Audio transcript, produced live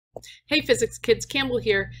Hey physics kids, Campbell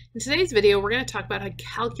here. In today's video, we're going to talk about how to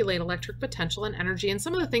calculate electric potential and energy and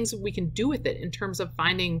some of the things that we can do with it in terms of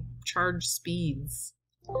finding charge speeds.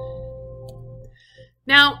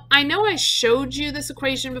 Now, I know I showed you this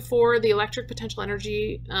equation before, the electric potential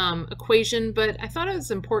energy equation, but I thought it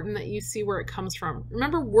was important that you see where it comes from.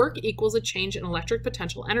 Remember, work equals a change in electric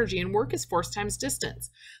potential energy, and work is force times distance.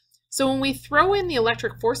 So when we throw in the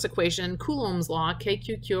electric force equation, Coulomb's law,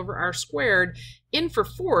 KQQ over R squared, in for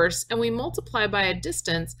force, and we multiply by a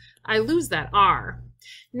distance, I lose that R.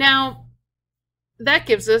 Now, that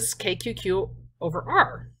gives us KQQ over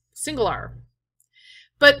R, single R.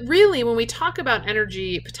 But really, when we talk about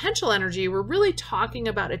energy, potential energy, we're really talking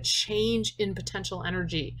about a change in potential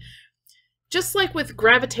energy. Just like with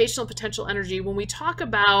gravitational potential energy, when we talk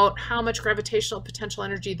about how much gravitational potential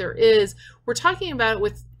energy there is, we're talking about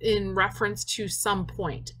it in reference to some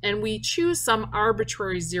point, and we choose some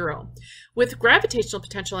arbitrary zero. With gravitational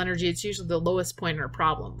potential energy, it's usually the lowest point in our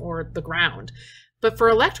problem, or the ground. But for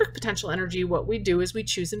electric potential energy, what we do is we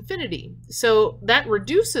choose infinity. So that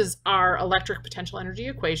reduces our electric potential energy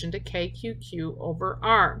equation to KQQ over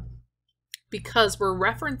R, because we're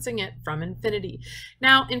referencing it from infinity.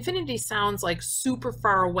 Now, infinity sounds like super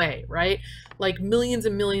far away, right? Like millions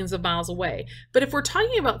and millions of miles away. But if we're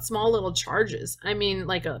talking about small little charges, I mean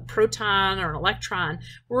like a proton or an electron,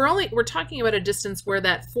 we're talking about a distance where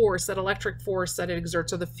that force, that electric force that it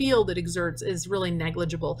exerts, or the field it exerts, is really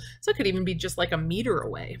negligible. So it could even be just like a meter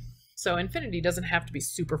away. So infinity doesn't have to be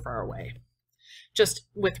super far away, just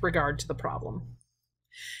with regard to the problem.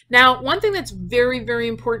 Now, one thing that's very, very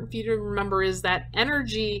important for you to remember is that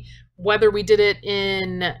energy, whether we did it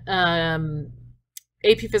in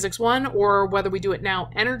AP Physics 1 or whether we do it now,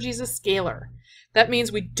 energy is a scalar. That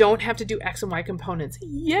means we don't have to do X and Y components.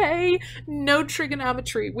 Yay! No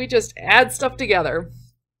trigonometry. We just add stuff together.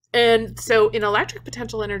 And so in electric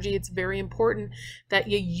potential energy, it's very important that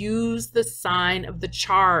you use the sign of the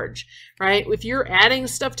charge, right? If you're adding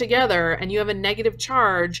stuff together and you have a negative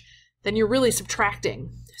charge, then you're really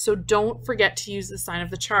subtracting. So don't forget to use the sign of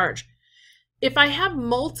the charge. If I have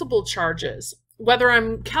multiple charges, whether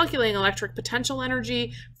I'm calculating electric potential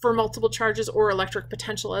energy for multiple charges or electric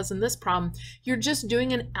potential as in this problem, you're just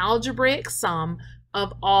doing an algebraic sum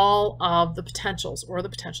of all of the potentials or the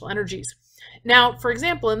potential energies. Now, for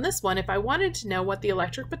example, in this one, if I wanted to know what the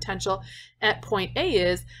electric potential at point A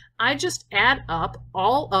is, I just add up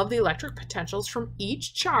all of the electric potentials from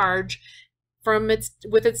each charge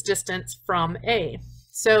with its distance from A.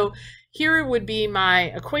 So here would be my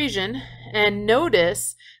equation, and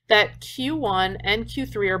notice that Q1 and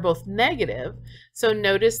Q3 are both negative. So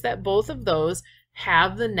notice that both of those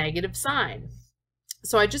have the negative sign.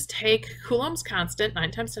 So I just take Coulomb's constant,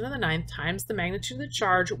 9 times 10 to the 9th, times the magnitude of the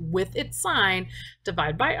charge with its sign,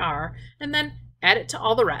 divide by R, and then add it to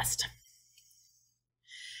all the rest.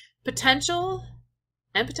 Potential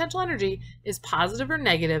and potential energy is positive or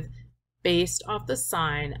negative based off the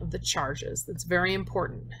sign of the charges. That's very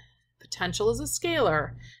important. Potential is a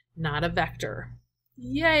scalar, not a vector.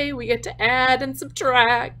 Yay, we get to add and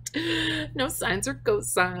subtract. No sines or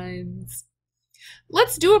cosines.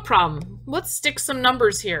 Let's do a problem. Let's stick some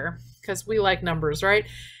numbers here, because we like numbers, right?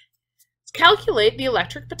 Calculate the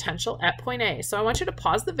electric potential at point A. So I want you to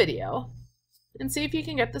pause the video and see if you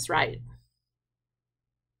can get this right.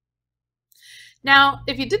 Now,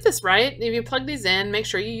 if you did this right, if you plug these in, make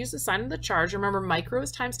sure you use the sign of the charge. Remember, micro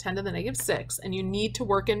is times 10 to the negative 6, and you need to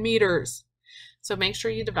work in meters. So make sure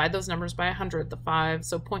you divide those numbers by 100, the 5,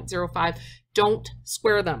 so 0.05. Don't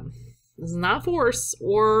square them. This is not force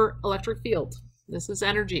or electric field. This is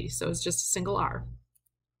energy, so it's just a single R.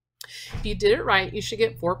 If you did it right, you should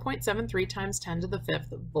get 4.73 times 10 to the 5th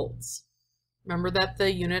volts. Remember that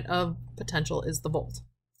the unit of potential is the volt.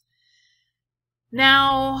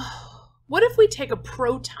 Now, what if we take a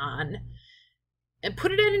proton and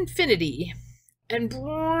put it at infinity and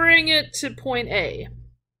bring it to point A?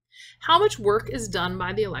 How much work is done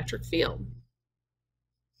by the electric field?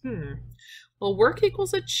 Well, work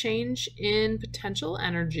equals a change in potential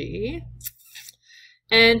energy.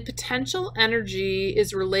 And potential energy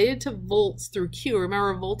is related to volts through Q.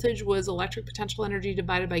 Remember, voltage was electric potential energy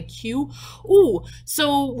divided by Q. Ooh,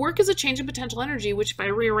 so work is a change in potential energy, which if I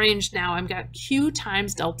rearrange now, I've got Q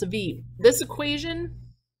times delta V. This equation,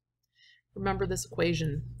 remember this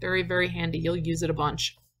equation, very, very handy. You'll use it a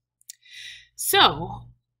bunch. So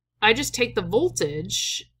I just take the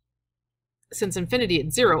voltage, since infinity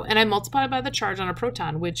it's 0, and I multiply by the charge on a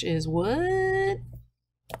proton, which is what?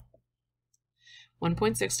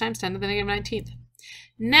 1.6 times 10 to the negative 19th.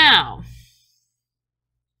 Now,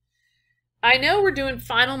 I know we're doing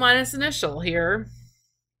final minus initial here,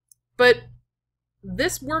 but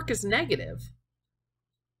this work is negative.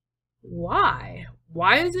 Why?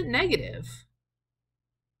 Why is it negative?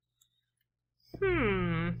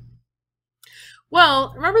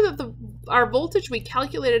 Well, remember that our voltage we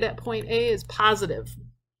calculated at point A is positive.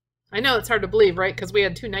 I know it's hard to believe, right? Because we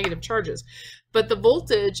had two negative charges. But the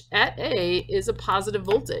voltage at A is a positive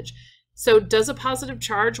voltage. So does a positive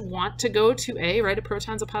charge want to go to A, right? A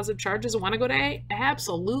proton's a positive charge. Does it want to go to A?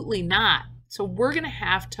 Absolutely not. So we're going to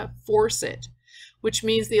have to force it, which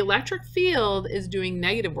means the electric field is doing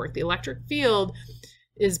negative work. The electric field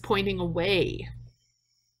is pointing away.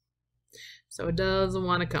 So it doesn't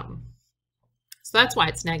want to come. So that's why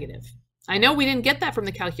it's negative. I know we didn't get that from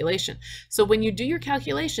the calculation. So when you do your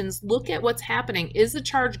calculations, look at what's happening. Is the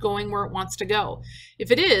charge going where it wants to go?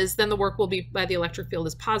 If it is, then the work will be by the electric field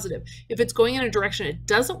is positive. If it's going in a direction it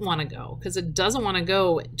doesn't want to go, because it doesn't want to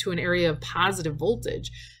go to an area of positive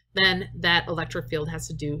voltage, then that electric field has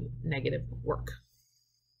to do negative work.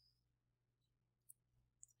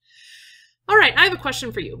 All right, I have a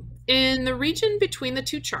question for you. In the region between the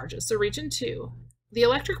two charges, so region 2, the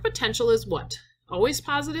electric potential is what? Always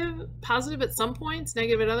positive? Positive at some points,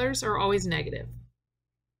 negative at others, or always negative?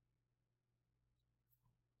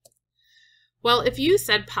 Well, if you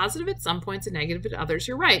said positive at some points and negative at others,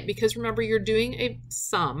 you're right, because remember you're doing a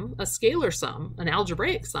sum, a scalar sum, an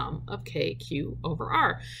algebraic sum of KQ over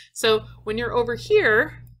R. So when you're over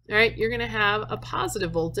here, right, you're going to have a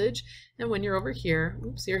positive voltage, and when you're over here,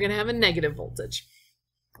 oops, you're going to have a negative voltage.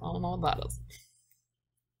 I don't know what that is.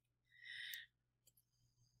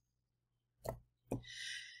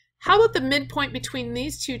 How about the midpoint between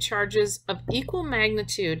these two charges of equal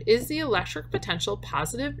magnitude? Is the electric potential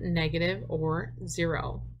positive, negative, or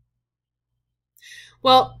zero?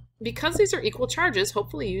 Well, because these are equal charges,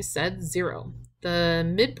 hopefully you said zero. The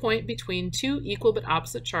midpoint between two equal but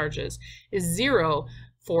opposite charges is zero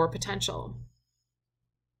for potential.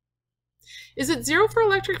 Is it zero for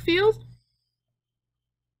electric field?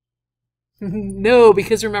 No,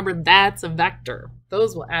 because remember that's a vector.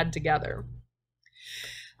 Those will add together.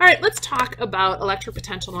 All right, let's talk about electric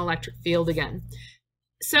potential and electric field again.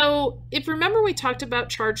 So if remember we talked about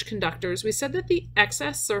charged conductors, we said that the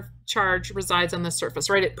excess charge resides on the surface,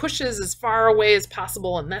 right? It pushes as far away as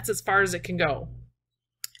possible, and that's as far as it can go.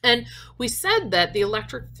 And we said that the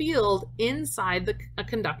electric field inside a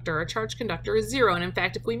conductor, a charged conductor, is zero. And in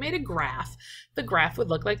fact, if we made a graph, the graph would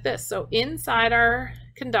look like this. So inside our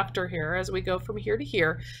conductor here, as we go from here to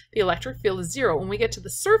here, the electric field is zero. When we get to the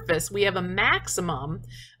surface, we have a maximum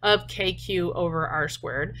of KQ over R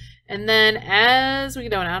squared. And then as we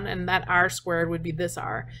go down, and that R squared would be this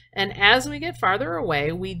R. And as we get farther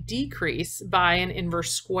away, we decrease by an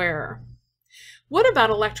inverse square. What about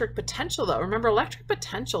electric potential though? Remember, electric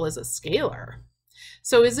potential is a scalar.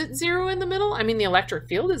 So is it zero in the middle? I mean, the electric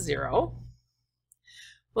field is zero.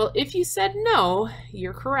 Well, if you said no,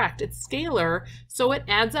 you're correct. It's scalar, so it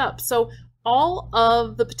adds up. So all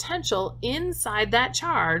of the potential inside that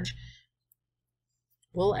charge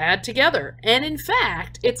will add together. And in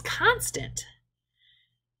fact, it's constant.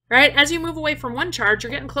 Right? As you move away from one charge,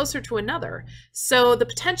 you're getting closer to another. So the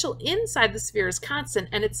potential inside the sphere is constant,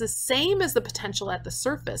 and it's the same as the potential at the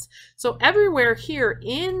surface. So everywhere here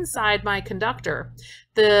inside my conductor,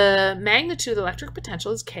 the magnitude of the electric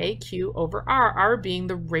potential is KQ over R, R being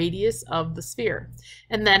the radius of the sphere.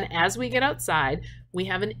 And then as we get outside, we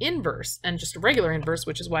have an inverse, and just a regular inverse,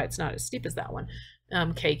 which is why it's not as steep as that one,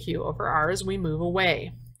 KQ over R as we move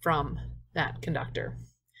away from that conductor.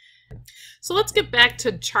 So let's get back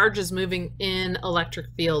to charges moving in electric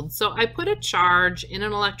field. So I put a charge in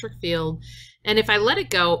an electric field, and if I let it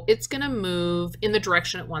go, it's going to move in the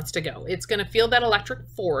direction it wants to go. It's going to feel that electric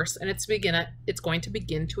force, and it's going to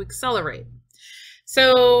begin to accelerate.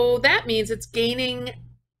 So that means it's gaining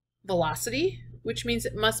velocity, which means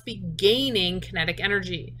it must be gaining kinetic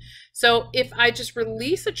energy. So if I just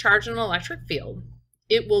release a charge in an electric field,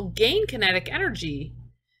 it will gain kinetic energy,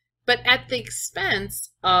 but at the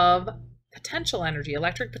expense of potential energy,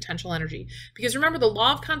 electric potential energy. Because remember, the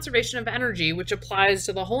law of conservation of energy, which applies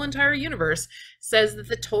to the whole entire universe, says that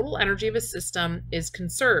the total energy of a system is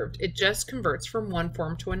conserved. It just converts from one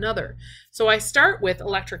form to another. So I start with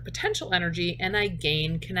electric potential energy and I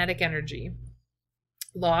gain kinetic energy.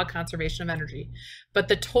 Law of conservation of energy. But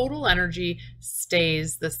the total energy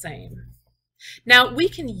stays the same. Now, we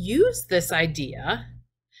can use this idea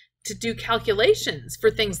to do calculations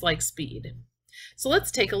for things like speed. So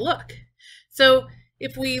let's take a look. So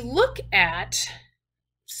if we look at,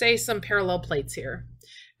 say, some parallel plates here,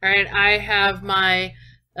 all right, I have my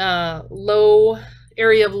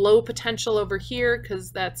area of low potential over here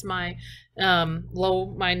because that's my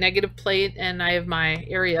my negative plate, and I have my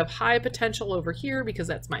area of high potential over here because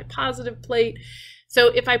that's my positive plate. So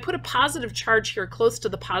if I put a positive charge here close to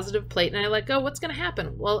the positive plate and I let go, what's going to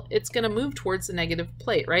happen? Well, it's going to move towards the negative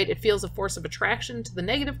plate, right? It feels a force of attraction to the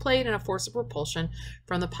negative plate and a force of repulsion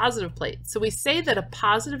from the positive plate. So we say that a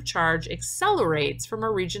positive charge accelerates from a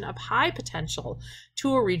region of high potential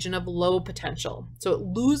to a region of low potential. So it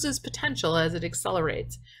loses potential as it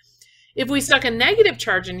accelerates. If we stuck a negative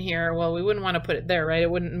charge in here, well, we wouldn't want to put it there, right?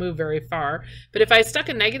 It wouldn't move very far. But if I stuck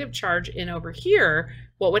a negative charge in over here,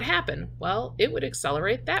 what would happen? Well, it would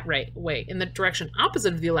accelerate that way in the direction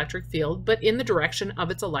opposite of the electric field, but in the direction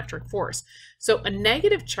of its electric force. So a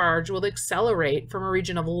negative charge will accelerate from a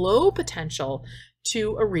region of low potential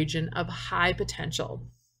to a region of high potential.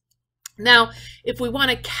 Now, if we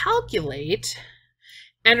want to calculate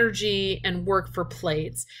energy and work for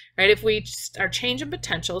plates, right? If we are change in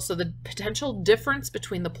potential, so the potential difference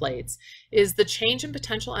between the plates is the change in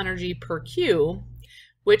potential energy per Q,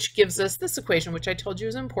 which gives us this equation, which I told you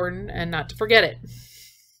is important and not to forget it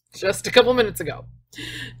just a couple minutes ago.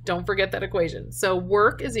 Don't forget that equation. So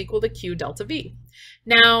work is equal to Q delta V.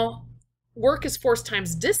 Now, work is force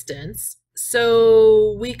times distance,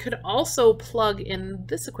 so we could also plug in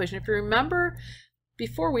this equation. If you remember,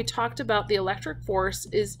 before we talked about the electric force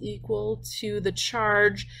is equal to the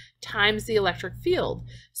charge times the electric field.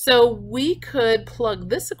 So we could plug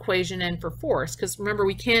this equation in for force, because remember,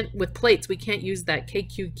 we can't, with plates, we can't use that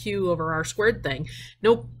KQQ over R squared thing.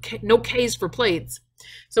 No K's for plates.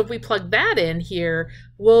 So if we plug that in here,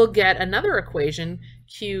 we'll get another equation,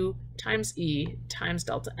 Q times E times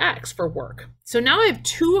delta X for work. So now I have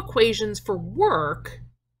two equations for work,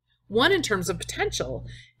 one in terms of potential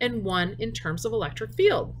and one in terms of electric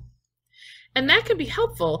field. And that can be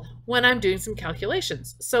helpful when I'm doing some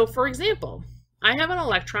calculations. So for example, I have an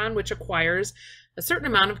electron which acquires a certain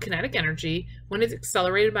amount of kinetic energy when it's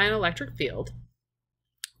accelerated by an electric field.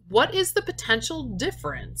 What is the potential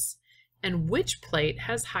difference and which plate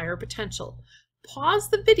has higher potential? Pause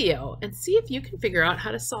the video and see if you can figure out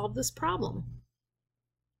how to solve this problem.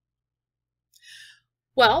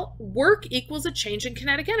 Well, work equals a change in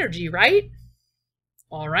kinetic energy, right?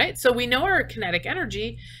 All right, so we know our kinetic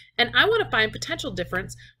energy, and I want to find potential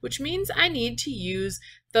difference, which means I need to use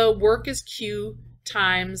the work is Q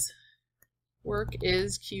times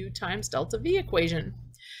delta V equation.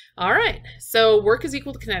 All right, so work is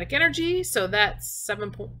equal to kinetic energy, so that's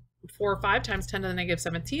 7.45 times 10 to the negative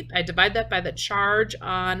 17th. I divide that by the charge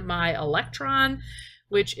on my electron,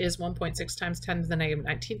 which is 1.6 times 10 to the negative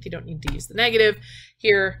 19th. You don't need to use the negative.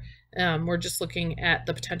 Here, we're just looking at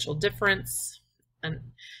the potential difference,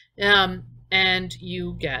 and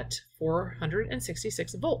you get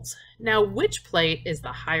 466 volts. Now, which plate is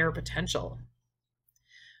the higher potential?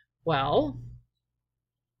 Well,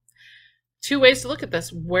 two ways to look at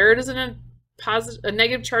this. Where does a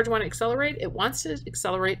negative charge want to accelerate? It wants to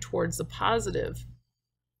accelerate towards the positive.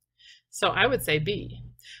 So I would say B.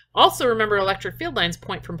 Also, remember, electric field lines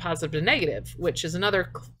point from positive to negative, which is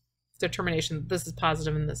another determination that this is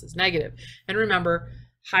positive and this is negative. And remember,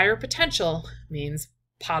 higher potential means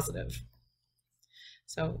positive.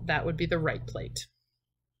 So that would be the right plate.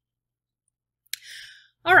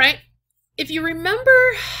 All right, if you remember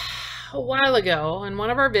a while ago in one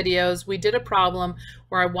of our videos, we did a problem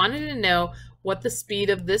where I wanted to know what the speed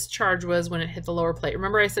of this charge was when it hit the lower plate.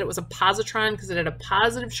 Remember I said it was a positron because it had a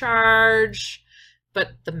positive charge,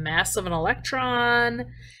 but the mass of an electron.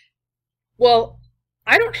 Well,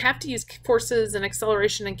 I don't have to use forces and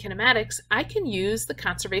acceleration and kinematics. I can use the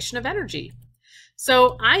conservation of energy.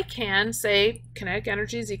 So I can say kinetic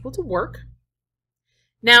energy is equal to work.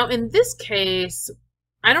 Now in this case,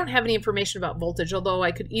 I don't have any information about voltage, although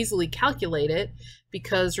I could easily calculate it,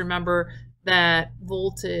 because remember that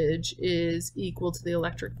voltage is equal to the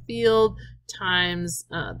electric field times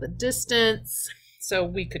the distance. So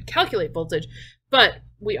we could calculate voltage, but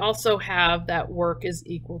we also have that work is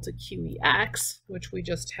equal to QEX, which we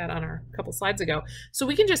just had on our couple slides ago. So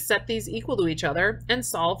we can just set these equal to each other and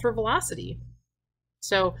solve for velocity.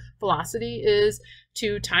 So velocity is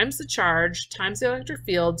 2 times the charge times the electric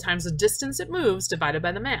field times the distance it moves divided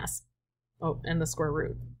by the mass. Oh, and the square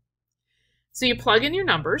root. So you plug in your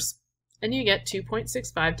numbers and you get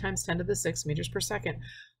 2.65 times 10 to the 6 meters per second.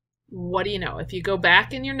 What do you know? If you go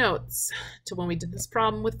back in your notes to when we did this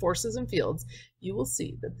problem with forces and fields, you will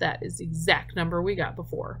see that that is the exact number we got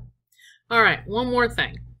before. All right, one more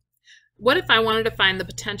thing. What if I wanted to find the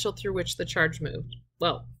potential through which the charge moved?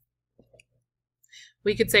 Well,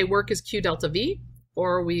 we could say work is Q delta V,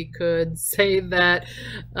 or we could say that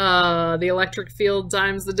the electric field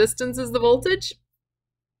times the distance is the voltage.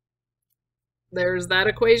 There's that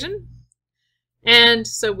equation. And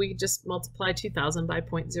so we just multiply 2000 by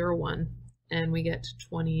 0.01 and we get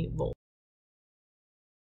 20 volts.